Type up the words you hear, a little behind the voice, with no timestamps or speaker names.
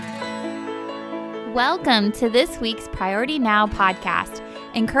Welcome to this week's Priority Now podcast,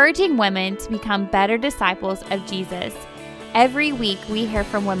 encouraging women to become better disciples of Jesus. Every week, we hear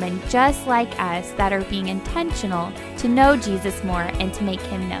from women just like us that are being intentional to know Jesus more and to make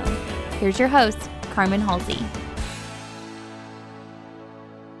him known. Here's your host, Carmen Halsey.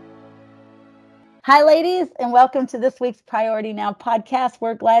 Hi, ladies, and welcome to this week's Priority Now podcast.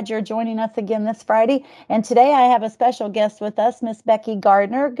 We're glad you're joining us again this Friday. And today I have a special guest with us, Miss Becky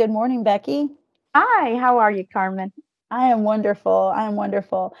Gardener. Good morning, Becky. Hi, how are you, Carmen? I am wonderful.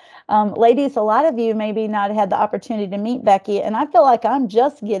 Ladies, a lot of you maybe not had the opportunity to meet Becky, and I feel like I'm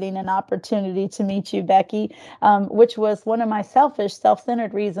just getting an opportunity to meet you, Becky, which was one of my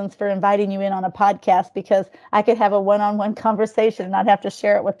self-centered reasons for inviting you in on a podcast, because I could have a one-on-one conversation and not have to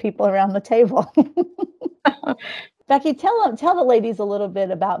share it with people around the table. Becky, tell the ladies a little bit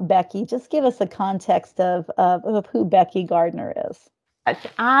about Becky. Just give us a context of who Becky Gardener is.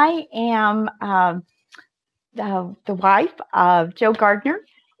 I am the wife of Joe Gardner,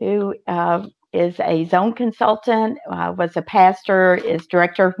 who is a zone consultant, was a pastor, is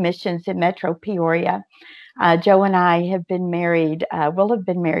director of missions in Metro Peoria. Joe and I have been married, will have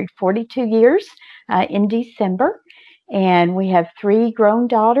been married 42 years in December, and we have 3 grown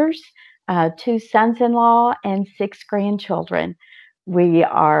daughters, 2 sons-in-law, and 6 grandchildren. We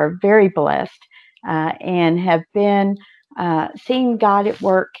are very blessed and have been seeing God at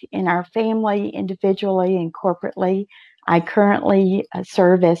work in our family, individually and corporately. I currently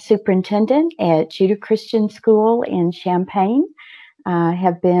serve as superintendent at Judah Christian School in Champaign.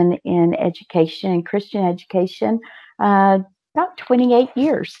 Have been in education and Christian education about 28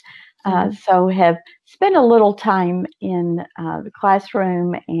 years. So have spent a little time in the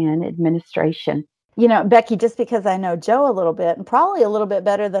classroom and administration. You know, Becky, just because I know Joe a little bit, and probably a little bit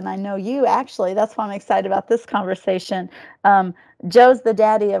better than I know you, actually, that's why I'm excited about this conversation. Joe's the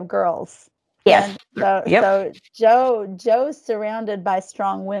daddy of girls. Yes. So Joe's surrounded by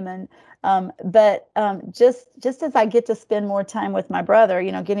strong women. But just as I get to spend more time with my brother,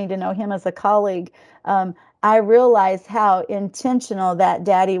 getting to know him as a colleague, I realized how intentional that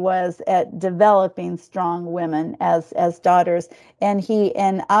daddy was at developing strong women as daughters.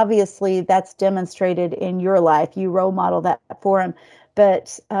 And obviously that's demonstrated in your life. You role model that for him.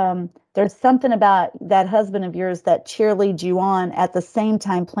 But there's something about that husband of yours that cheerleads you on, at the same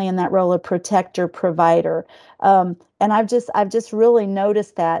time playing that role of protector, provider. And I've just really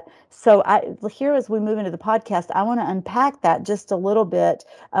noticed that. So here, as we move into the podcast, I want to unpack that just a little bit.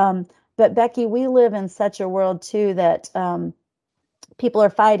 But Becky, we live in such a world too that people are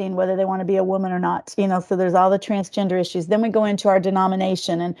fighting whether they want to be a woman or not. So there's all the transgender issues. Then we go into our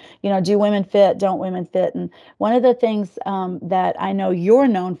denomination and, do women fit? Don't women fit? And one of the things that I know you're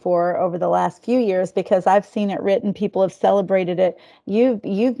known for over the last few years, because I've seen it written, people have celebrated it.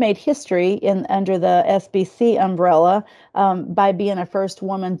 You've made history under the SBC umbrella by being a first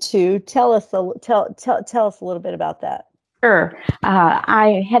woman to tell us a little bit about that. Sure.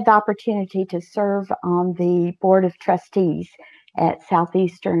 I had the opportunity to serve on the board of trustees at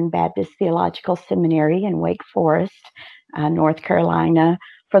Southeastern Baptist Theological Seminary in Wake Forest, North Carolina,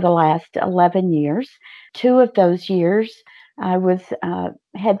 for the last 11 years. 2 of those years, I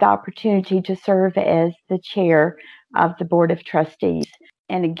had the opportunity to serve as the chair of the board of trustees.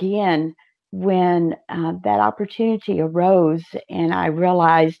 And again, when that opportunity arose and I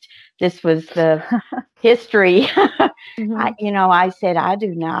realized this was the history, mm-hmm. I said, I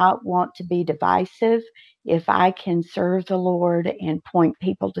do not want to be divisive. If I can serve the Lord and point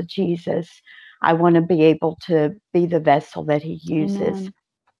people to Jesus, I want to be able to be the vessel that he uses.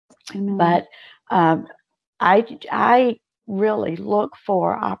 Amen. But I really look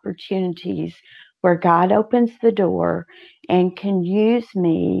for opportunities where God opens the door and can use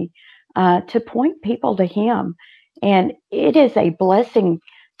me to point people to him. And it is a blessing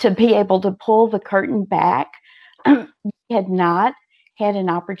to be able to pull the curtain back. We had not had an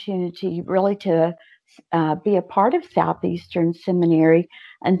opportunity really to be a part of Southeastern Seminary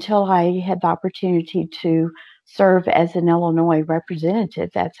until I had the opportunity to serve as an Illinois representative.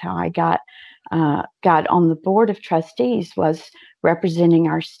 That's how I got on the board of trustees, was representing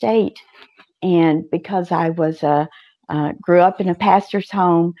our state. And because I was grew up in a pastor's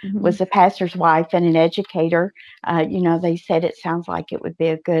home, mm-hmm. was a pastor's wife and an educator, they said it sounds like it would be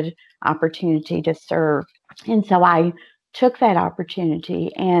a good opportunity to serve. And so I took that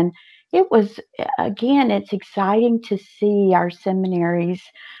opportunity, and it was, again, it's exciting to see our seminaries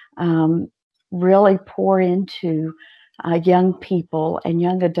really pour into young people and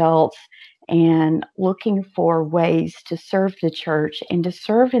young adults, and looking for ways to serve the church and to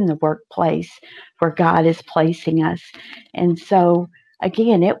serve in the workplace where God is placing us. And so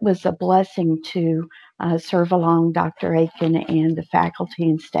again, it was a blessing to serve along Dr. Aiken and the faculty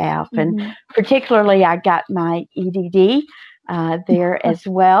and staff. And particularly, I got my EDD there as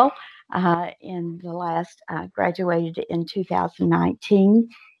well. In the last, graduated in 2019.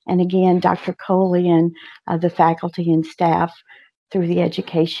 And again, Dr. Coley and the faculty and staff through the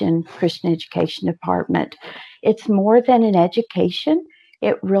Christian Education Department. It's more than an education.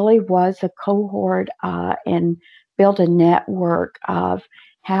 It really was a cohort and build a network of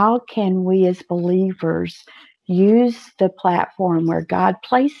how can we as believers use the platform where God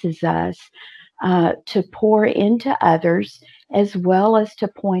places us to pour into others as well as to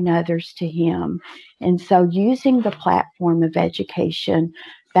point others to Him. And so using the platform of education,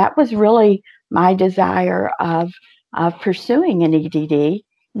 that was really my desire of pursuing an EDD.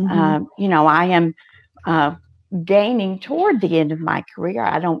 I am gaining toward the end of my career.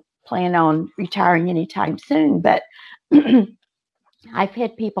 I don't plan on retiring anytime soon, but I've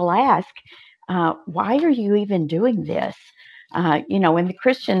had people ask, why are you even doing this? In the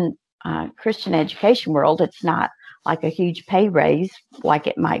Christian education world, it's not like a huge pay raise like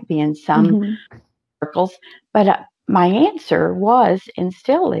it might be in some circles. But my answer was and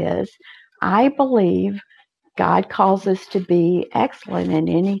still is, I believe God calls us to be excellent in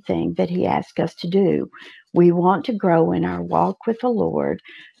anything that He asks us to do. We want to grow in our walk with the Lord.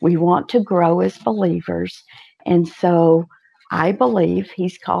 We want to grow as believers. And so I believe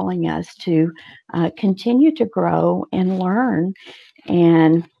He's calling us to continue to grow and learn.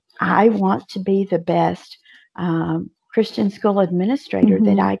 And I want to be the best Christian school administrator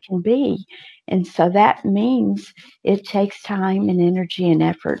that I can be. And so that means it takes time and energy and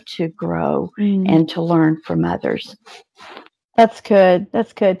effort to grow and to learn from others. That's good.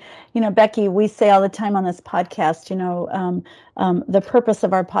 That's good. Becky, we say all the time on this podcast, the purpose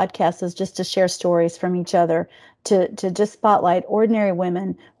of our podcast is just to share stories from each other, to just spotlight ordinary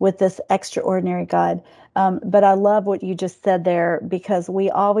women with this extraordinary God. But I love what you just said there, because we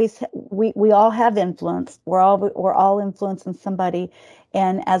all have influence. We're all influencing somebody.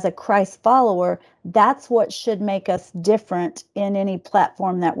 And as a Christ follower, that's what should make us different in any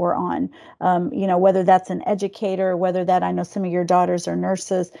platform that we're on. Whether that's an educator, whether that, I know some of your daughters are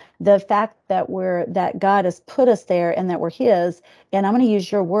nurses, the fact that God has put us there and that we're His, and I'm going to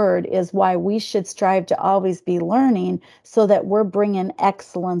use your word, is why we should strive to always be learning, so that we're bringing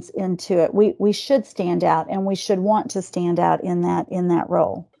excellence into it. We should stand out, and we should want to stand out in that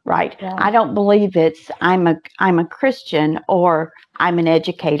role. Right. Yeah. I don't believe it's I'm a Christian, or I'm an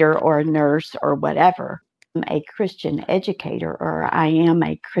educator or a nurse or whatever. I'm a Christian educator, or I am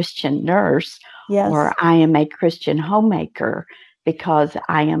a Christian nurse, or I am a Christian homemaker, because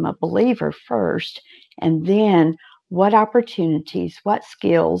I am a believer first. And then what opportunities, what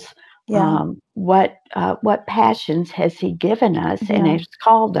skills, what passions has He given us and has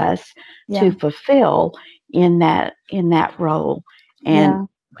called us to fulfill in that role.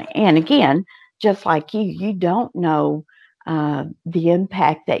 And again, just like you don't know the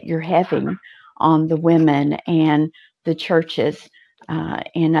impact that you're having on the women and the churches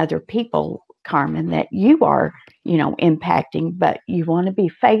and other people, Carmen, that you are, impacting, but you want to be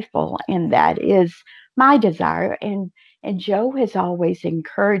faithful. And that is my desire. And Joe has always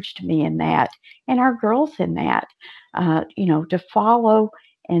encouraged me in that, and our girls in that, to follow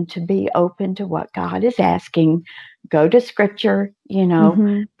and to be open to what God is asking. Go to Scripture,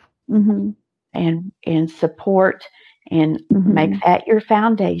 and support and make that your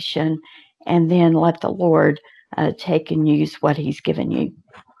foundation, and then let the Lord take and use what He's given you.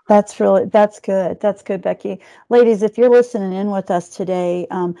 That's good. That's good, Becky. Ladies, if you're listening in with us today,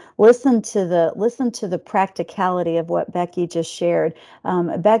 listen to the practicality of what Becky just shared.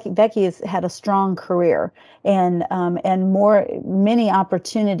 Becky has had a strong career and many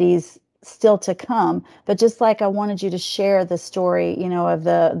opportunities still to come. But just like I wanted you to share the story, of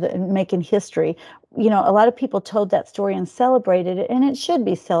the making history. A lot of people told that story and celebrated it, and it should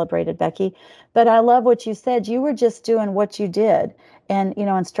be celebrated, Becky. But I love what you said. You were just doing what you did, and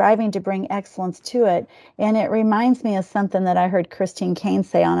and striving to bring excellence to it. And it reminds me of something that I heard Christine Kane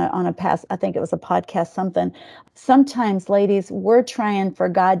say on a past, I think it was a podcast, something. Sometimes, ladies, we're trying for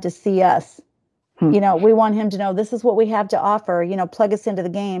God to see us. We want Him to know this is what we have to offer, plug us into the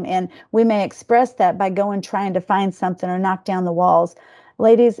game. And we may express that by trying to find something or knock down the walls.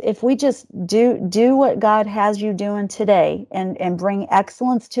 Ladies, if we just do what God has you doing today and bring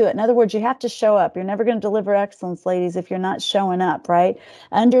excellence to it. In other words, you have to show up. You're never going to deliver excellence, ladies, if you're not showing up, right?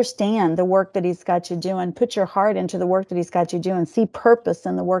 Understand the work that he's got you doing. Put your heart into the work that he's got you doing. See purpose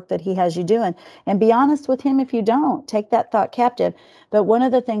in the work that he has you doing. And be honest with him if you don't. Take that thought captive. But one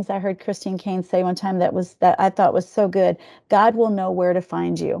of the things I heard Christine Caine say one time that I thought was so good, God will know where to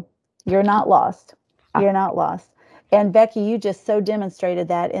find you. You're not lost. You're not lost. And Becky, you just so demonstrated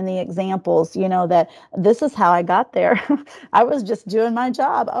that in the examples, that this is how I got there. I was just doing my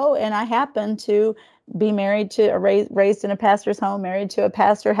job. Oh, and I happened to be married to raised in a pastor's home, married to a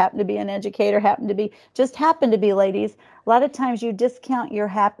pastor, happened to be an educator, happened to be, ladies. A lot of times you discount your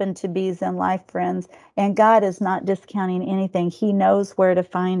happen to be's in life, friends, and God is not discounting anything. He knows where to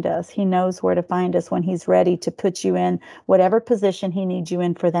find us. He knows where to find us when he's ready to put you in whatever position he needs you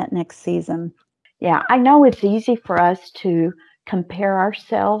in for that next season. Yeah, I know it's easy for us to compare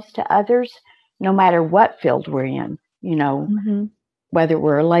ourselves to others, no matter what field we're in, whether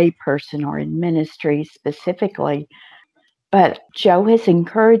we're a lay person or in ministry specifically. But Joe has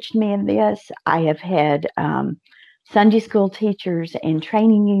encouraged me in this. I have had Sunday school teachers and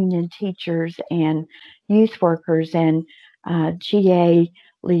training union teachers and youth workers and GA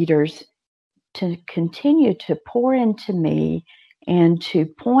leaders to continue to pour into me and to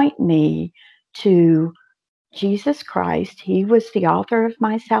point me to Jesus Christ. He was the author of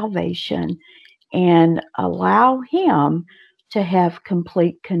my salvation, and allow him to have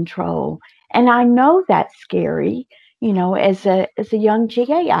complete control. And I know that's scary. As a young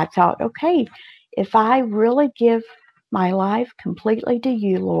GA, I thought, okay, if I really give my life completely to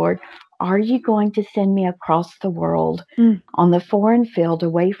you, Lord, are you going to send me across the world on the foreign field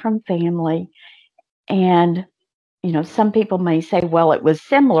away from family? And some people may say, well, it was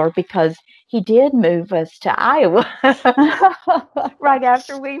similar because he did move us to Iowa right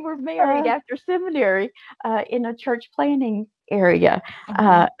after we were married, after seminary, in a church planting area,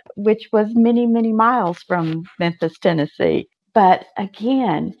 which was many, many miles from Memphis, Tennessee. But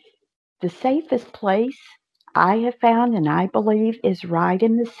again, the safest place I have found, and I believe, is right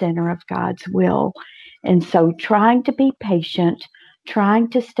in the center of God's will. And so trying to be patient, trying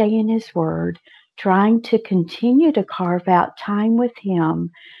to stay in his word, trying to continue to carve out time with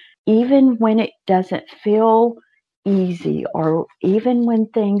him, even when it doesn't feel easy or even when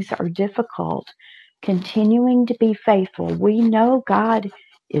things are difficult, continuing to be faithful. We know God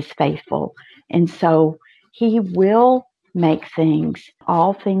is faithful. And so he will make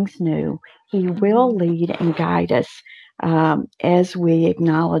all things new. He will lead and guide us as we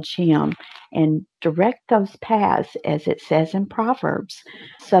acknowledge him and direct those paths, as it says in Proverbs,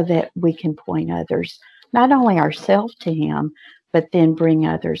 so that we can point others, not only ourselves to him, but then bring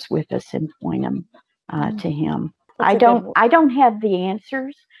others with us and point them to him. I don't have the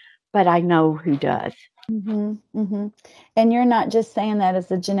answers, but I know who does. And you're not just saying that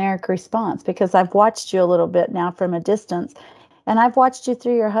as a generic response, because I've watched you a little bit now from a distance, and I've watched you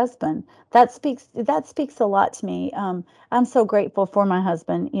through your husband. That speaks a lot to me. I'm so grateful for my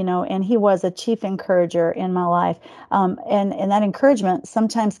husband, and he was a chief encourager in my life. And that encouragement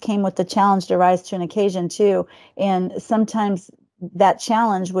sometimes came with the challenge to rise to an occasion too. And sometimes that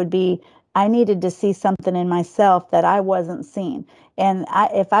challenge would be, I needed to see something in myself that I wasn't seeing. And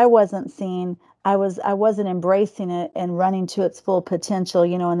if I wasn't seeing, I wasn't embracing it and running to its full potential,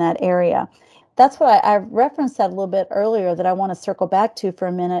 in that area. That's what I referenced that a little bit earlier, that I want to circle back to for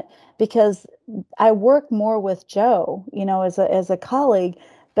a minute, because I work more with Joe, as a colleague,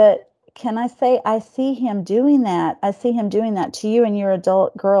 but can I say I see him doing that? I see him doing that to you and your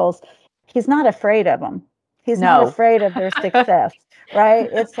adult girls. He's not afraid of them. He's not afraid of their success, right?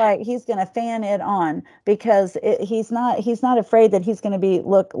 It's like he's going to fan it on, because he's not afraid that he's going to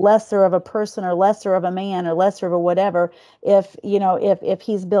look lesser of a person or lesser of a man or lesser of a whatever if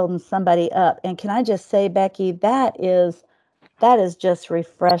he's building somebody up. And can I just say, Becky, that is just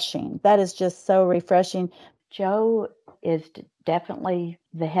refreshing. That is just so refreshing. Joe is definitely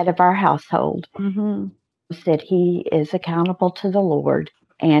the head of our household. That he is accountable to the Lord.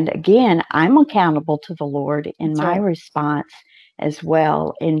 And again, I'm accountable to the Lord in my response as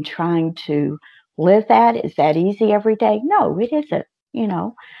well, in trying to live that. Is that easy every day? No, it isn't,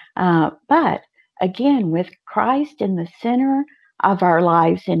 but again, with Christ in the center of our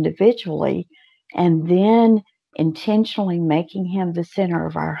lives individually, and then intentionally making him the center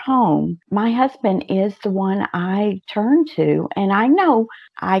of our home, my husband is the one I turn to. And I know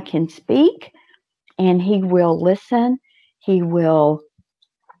I can speak and he will listen. He will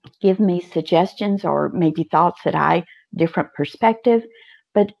give me suggestions or maybe thoughts that different perspective.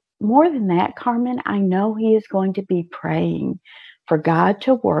 But more than that, Carmen, I know he is going to be praying for God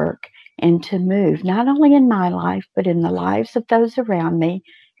to work and to move, not only in my life, but in the lives of those around me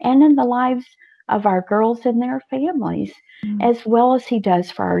and in the lives of our girls and their families, as well as he does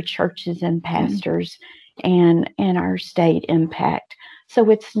for our churches and pastors and our state impact. So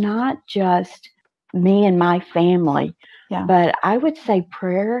it's not just me and my family, but I would say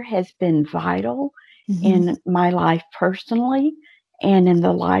prayer has been vital in my life personally and in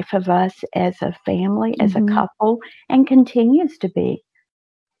the life of us as a family, as a couple, and continues to be.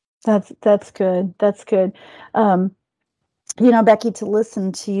 That's good. That's good. Becky, to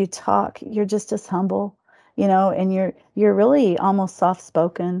listen to you talk, you're just as humble, and you're really almost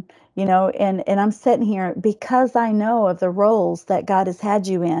soft-spoken, and I'm sitting here because I know of the roles that God has had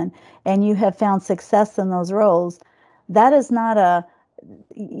you in, and you have found success in those roles. That is not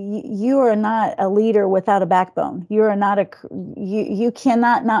you are not a leader without a backbone. You are not you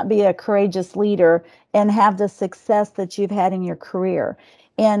cannot not be a courageous leader and have the success that you've had in your career.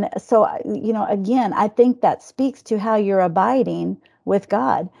 And so, again, I think that speaks to how you're abiding with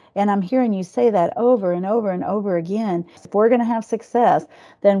God. And I'm hearing you say that over and over and over again. If we're going to have success,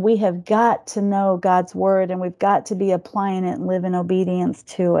 then we have got to know God's word, and we've got to be applying it and live in obedience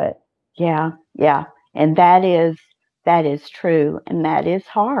to it. Yeah. And that is true. And that is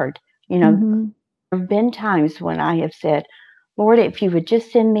hard. There have been times when I have said, Lord, if you would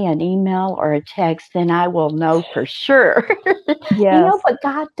just send me an email or a text, then I will know for sure. Yes. But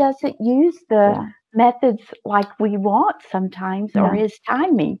God doesn't use the methods like we want sometimes or his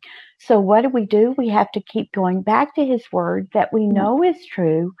timing. So what do? We have to keep going back to his word that we know is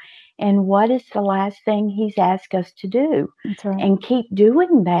true. And what is the last thing he's asked us to do? That's right. And keep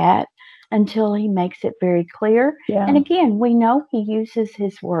doing that until he makes it very clear. Yeah. And again, we know he uses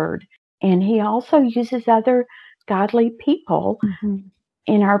his word, and he also uses other godly people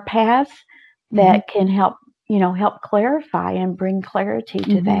in our paths that can help clarify and bring clarity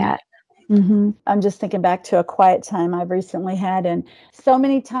to that. I'm just thinking back to a quiet time I've recently had, and so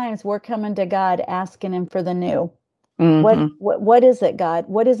many times we're coming to God asking him for the new. What is it, God?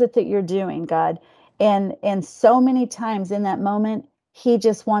 What is it that you're doing, God? And so many times in that moment, he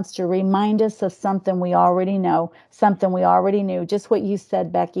just wants to remind us of something we already know, something we already knew. Just what you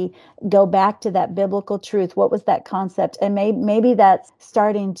said, Becky. Go back to that biblical truth. What was that concept? And maybe that's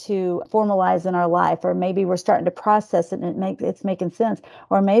starting to formalize in our life, or maybe we're starting to process it and it's making sense.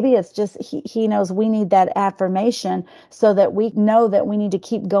 Or maybe it's just he knows we need that affirmation so that we know that we need to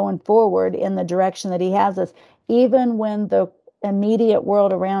keep going forward in the direction that he has us, even when the immediate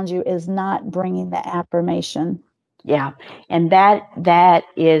world around you is not bringing the affirmation. Yeah, and that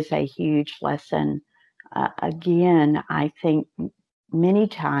is a huge lesson. Again, I think many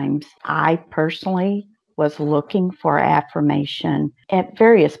times I personally was looking for affirmation at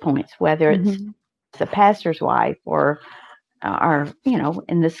various points, whether it's a pastor's wife or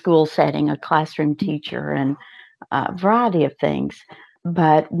in the school setting, a classroom teacher, and a variety of things.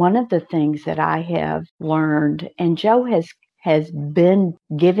 But one of the things that I have learned, and Joe has been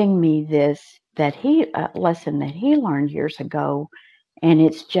giving me this lesson that he learned years ago, and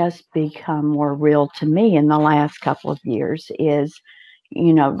it's just become more real to me in the last couple of years, is,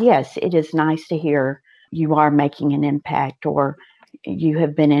 yes, it is nice to hear you are making an impact, or you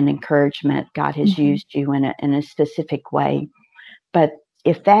have been an encouragement. God has used you in a specific way. But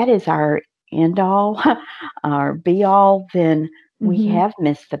if that is our end all or be all, then we have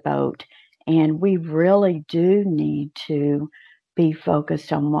missed the boat. And we really do need to be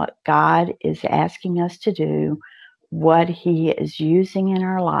focused on what God is asking us to do, what he is using in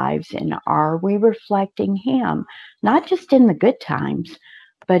our lives, and are we reflecting him, not just in the good times,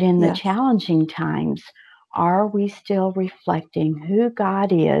 but in the challenging times. Are we still reflecting who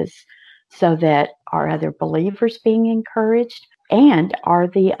God is, so that are other believers being encouraged? And are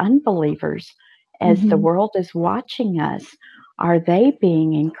the unbelievers, as the world is watching us, are they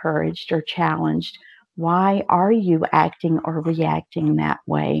being encouraged or challenged? Why are you acting or reacting that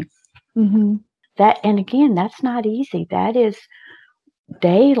way? And again, that's not easy. That is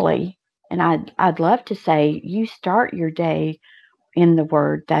daily. And I'd love to say you start your day in the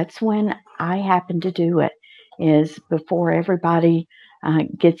Word. That's when I happen to do it, is before everybody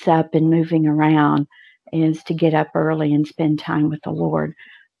gets up and moving around, is to get up early and spend time with the Lord.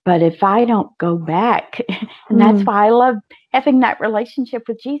 But if I don't go back, and that's why I love having that relationship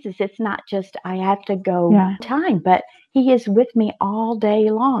with Jesus. It's not just I have to go time, but he is with me all day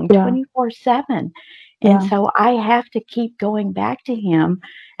long, 24/7. And so I have to keep going back to him,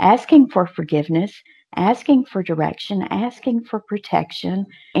 asking for forgiveness, asking for direction, asking for protection,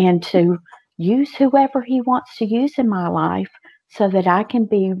 and to use whoever he wants to use in my life so that I can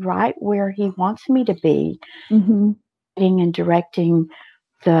be right where he wants me to be. and directing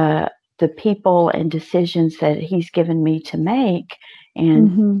the people and decisions that he's given me to make,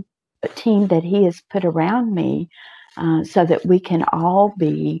 and a team that he has put around me, so that we can all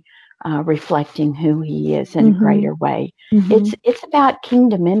be reflecting who he is in a greater way. It's about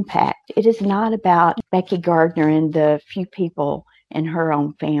kingdom impact. It is not about Becky Gardner and the few people in her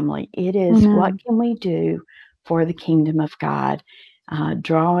own family. It is what can we do for the kingdom of God,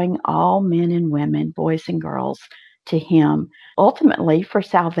 drawing all men and women, boys and girls, to him, ultimately for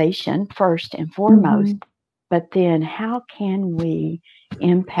salvation first and foremost. But then how can we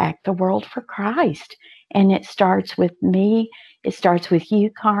impact the world for Christ? And it starts with me. It starts with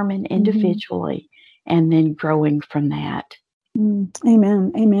you, Carmen, individually, and then growing from that.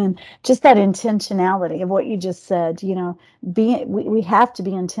 Amen. Amen. Just that intentionality of what you just said, we have to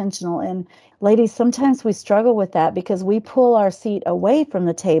be intentional. And ladies, sometimes we struggle with that because we pull our seat away from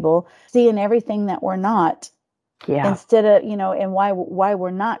the table, seeing everything that we're not. Yeah. Instead of, and why we're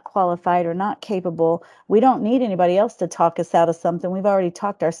not qualified or not capable. We don't need anybody else to talk us out of something. We've already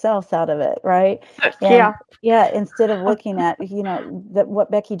talked ourselves out of it, right? And instead of looking at, what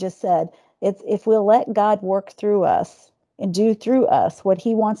Becky just said, it's if we'll let God work through us and do through us what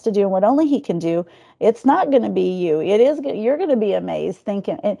he wants to do and what only he can do, it's not going to be you. You're going to be amazed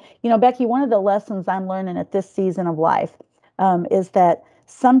thinking. And, Becky, one of the lessons I'm learning at this season of life is that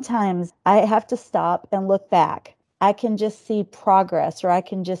sometimes I have to stop and look back. I can just see progress, or I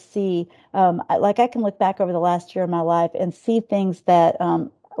can just see, I can look back over the last year of my life and see things that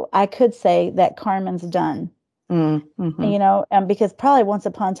I could say that Carmen's done. And because probably once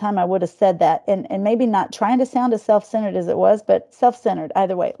upon a time I would have said that, and maybe not trying to sound as self-centered as it was, but self-centered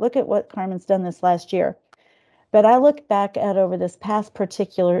either way. Look at what Carmen's done this last year. But I look back at over this past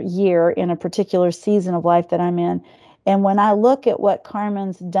particular year in a particular season of life that I'm in. And when I look at what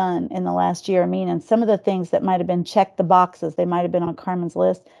Carmen's done in the last year, and some of the things that might have been checked the boxes, they might have been on Carmen's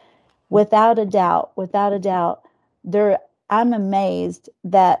list, without a doubt, I'm amazed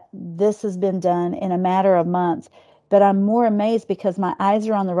that this has been done in a matter of months. But I'm more amazed because my eyes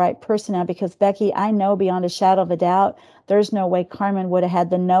are on the right person now, because Becky, I know beyond a shadow of a doubt, there's no way Carmen would have had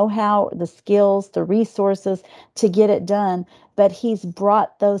the know-how, the skills, the resources to get it done. But he's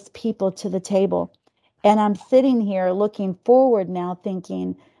brought those people to the table. And I'm sitting here looking forward now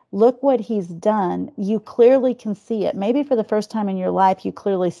thinking, look what he's done. You clearly can see it. Maybe for the first time in your life, you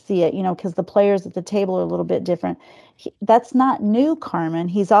clearly see it, because the players at the table are a little bit different. That's not new, Carmen.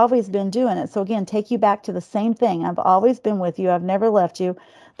 He's always been doing it. So again, take you back to the same thing. I've always been with you. I've never left you.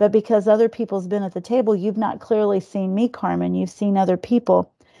 But because other people's been at the table, you've not clearly seen me, Carmen. You've seen other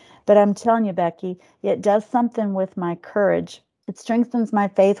people. But I'm telling you, Becky, it does something with my courage. It strengthens my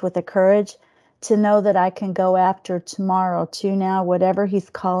faith with the courage to know that I can go after tomorrow too now, whatever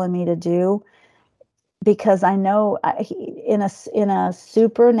he's calling me to do, because I know in a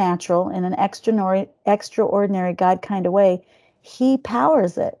supernatural, in an extraordinary God kind of way, he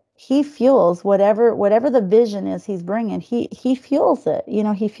powers it. He fuels whatever the vision is he's bringing. He fuels it.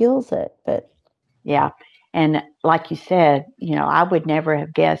 He fuels it. But yeah. And like you said, I would never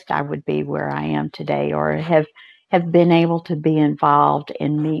have guessed I would be where I am today, or have been able to be involved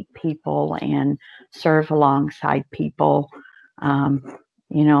and meet people and serve alongside people.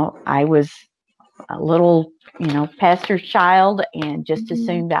 I was a little, pastor's child, and just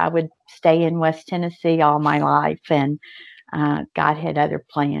assumed I would stay in West Tennessee all my life. And God had other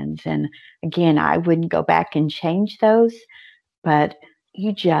plans. And again, I wouldn't go back and change those, but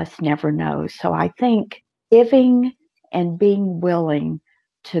you just never know. So I think giving and being willing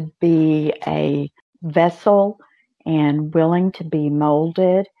to be a vessel and willing to be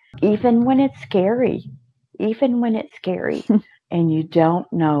molded, even when it's scary, and you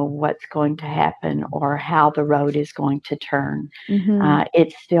don't know what's going to happen or how the road is going to turn,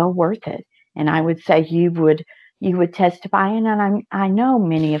 it's still worth it. And I would say you would testify, and I know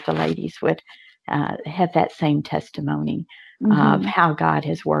many of the ladies would have that same testimony of how God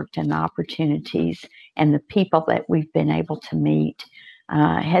has worked, and the opportunities and the people that we've been able to meet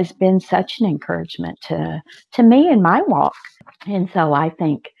has been such an encouragement to me in my walk. And so I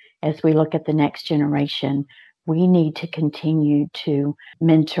think as we look at the next generation, we need to continue to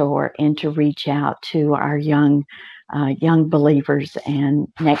mentor and to reach out to our young believers and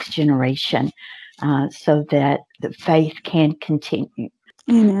next generation, so that the faith can continue.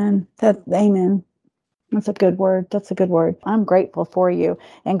 Amen. Amen. That's a good word. I'm grateful for you,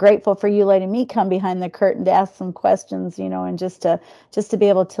 and grateful for you letting me come behind the curtain to ask some questions, and just to be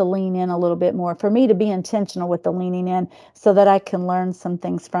able to lean in a little bit more, for me to be intentional with the leaning in so that I can learn some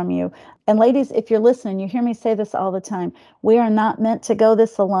things from you. And ladies, if you're listening, you hear me say this all the time. We are not meant to go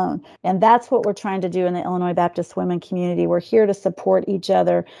this alone. And that's what we're trying to do in the Illinois Baptist women community. We're here to support each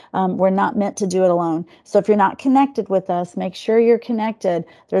other. We're not meant to do it alone. So if you're not connected with us, make sure you're connected.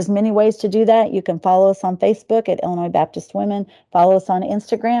 There's many ways to do that. You can follow us on Facebook at Illinois Baptist Women, follow us on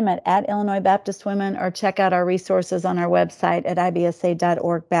Instagram at Illinois Baptist Women, or check out our resources on our website at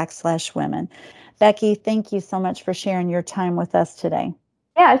ibsa.org/women. Becky, thank you so much for sharing your time with us today.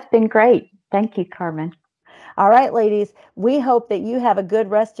 Yeah, it's been great. Thank you, Carmen. All right, ladies, we hope that you have a good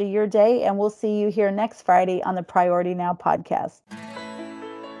rest of your day, and we'll see you here next Friday on the Priority Now podcast.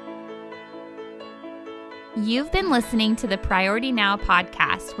 You've been listening to the Priority Now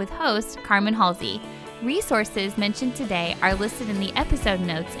podcast with host Carmen Halsey. Resources mentioned today are listed in the episode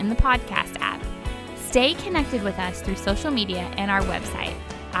notes in the podcast app. Stay connected with us through social media and our website,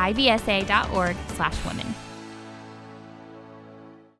 ibsa.org/women.